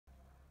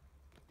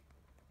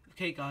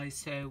Okay guys,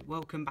 so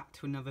welcome back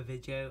to another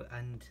video,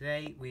 and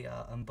today we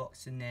are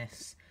unboxing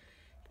this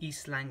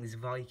East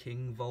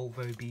Vyking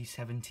Volvo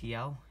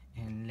B7TL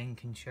in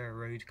Lincolnshire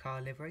Road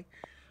car livery.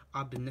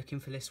 I've been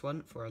looking for this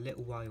one for a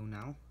little while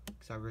now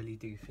because I really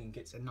do think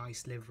it's a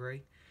nice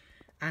livery,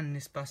 and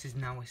this bus is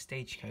now a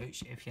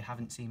stagecoach if you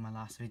haven't seen my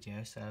last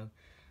video, so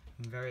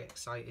I'm very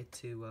excited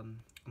to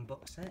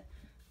unbox it.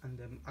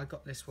 And I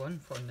got this one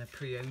from the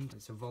pre-owned.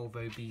 It's a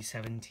Volvo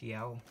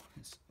B7TL.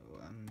 Let's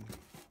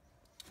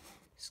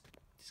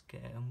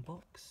get it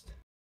unboxed.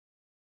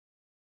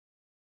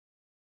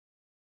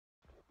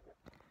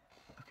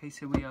 Okay,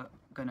 so we are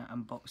going to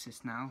unbox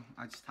this now.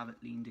 I just have it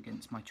leaned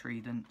against my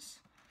Tridents.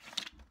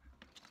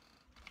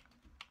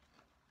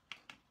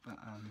 But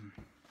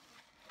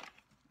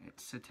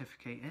it's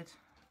certificated.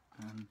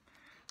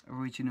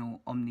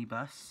 Original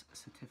omnibus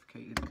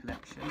certificated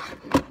collection.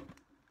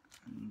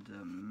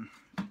 And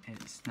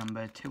it's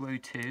number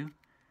 202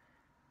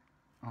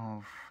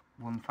 of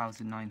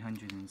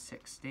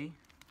 1960.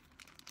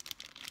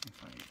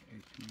 If I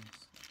open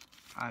this,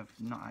 I've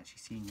not actually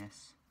seen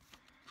this.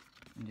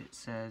 And it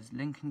says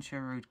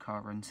Lincolnshire Road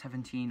car run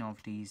 17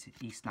 of these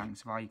East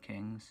Lancs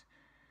Vikings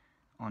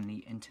on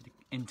the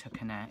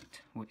interconnect,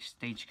 which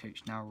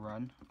Stagecoach now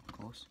run, of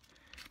course.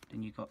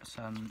 Then you got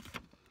some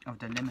of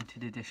the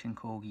limited edition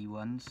Corgi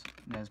ones.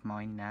 There's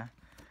mine there.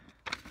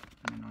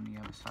 And then on the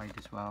other side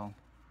as well,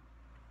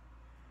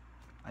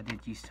 I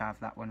did used to have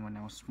that one when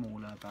I was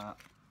smaller, but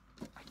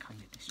I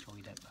kind of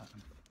destroyed it. But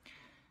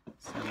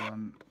so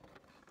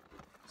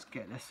let's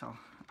get this out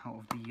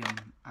of the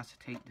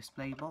acetate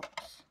display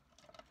box.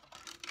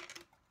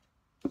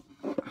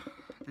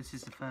 This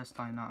is the first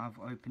time that I've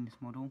opened this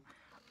model,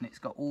 and it's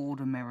got all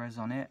the mirrors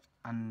on it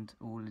and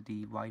all of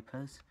the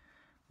wipers,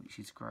 which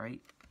is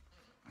great.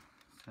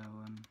 So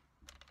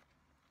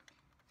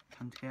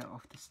time to get it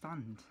off the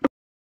stand.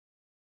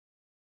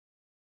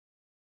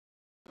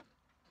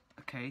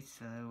 Okay,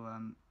 so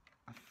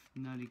I've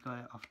nearly got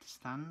it off the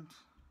stand.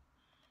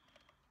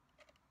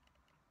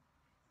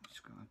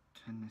 Just got to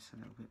turn this a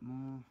little bit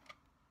more.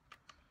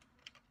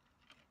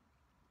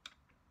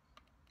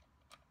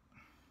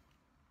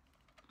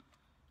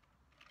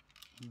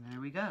 And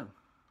there we go.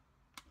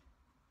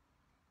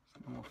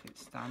 It's off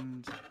its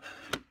stand.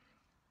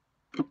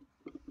 Put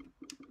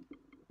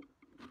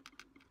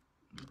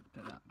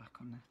that back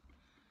on there.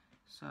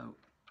 So,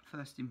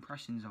 first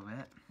impressions of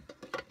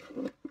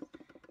it.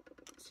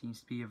 Seems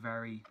to be a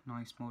very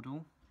nice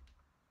model.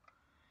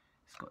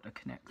 It's got the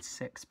Connect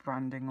 6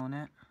 branding on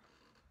it.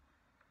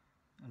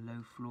 A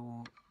low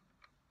floor.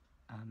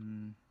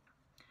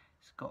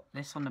 It's got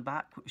this on the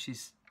back, which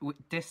is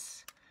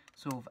this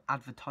sort of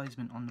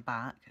advertisement on the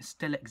back. It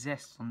still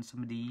exists on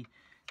some of the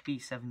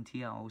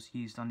B7TLs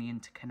used on the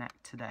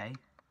interconnect today.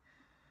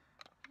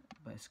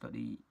 But it's got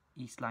the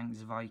East Lancs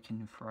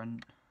Vyking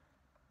front.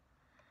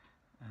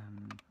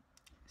 It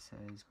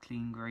says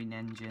clean green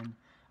engine.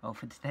 Well,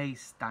 for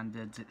today's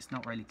standards, it's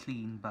not really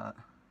clean, but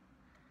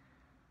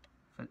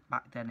for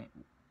back then,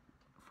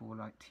 for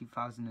like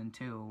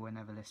 2002 or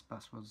whenever this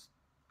bus was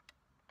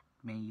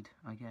made,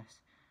 I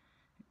guess,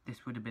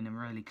 this would have been a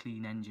really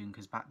clean engine,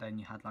 because back then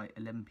you had like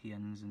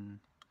Olympians and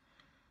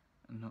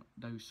not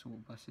those sort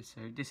of buses.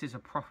 So this is a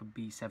proper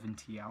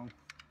B7TL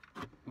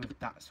with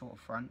that sort of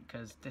front,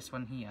 because this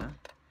one here,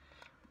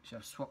 which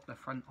I've swapped the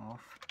front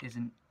off,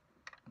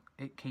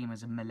 it came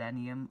as a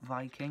Millennium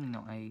Vyking,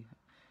 not a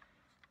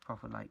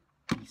proper like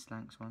East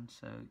Lancs one.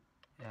 So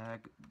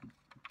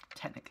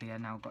technically I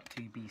now got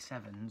two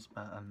B7s,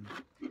 but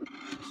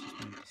let's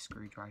just move the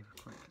screwdriver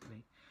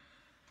quickly.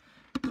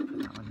 Put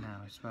that on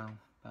now as well.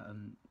 But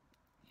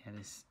yeah,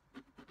 this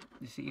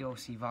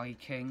ELC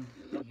Vyking,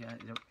 yeah,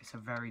 it's a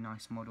very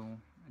nice model.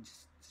 I'm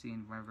just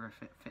seeing whether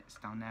if it fits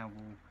down there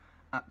will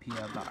up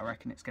here, but I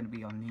reckon it's going to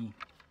be on the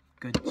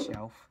good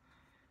shelf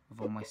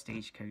with all my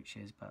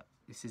stagecoaches. But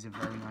this is a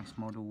very nice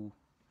model.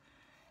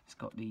 It's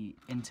got the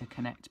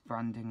interconnect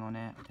branding on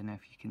it. I don't know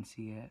if you can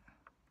see it.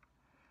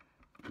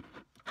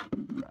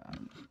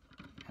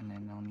 And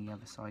then on the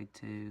other side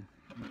too,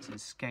 it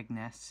says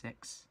Skegness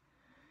 6.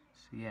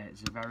 So yeah,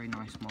 it's a very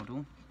nice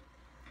model.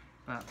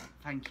 But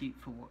thank you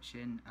for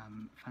watching.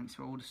 Thanks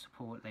for all the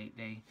support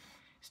lately.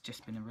 It's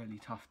just been a really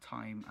tough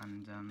time,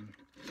 and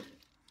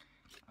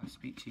I'll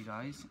speak to you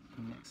guys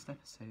in the next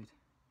episode.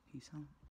 Peace out.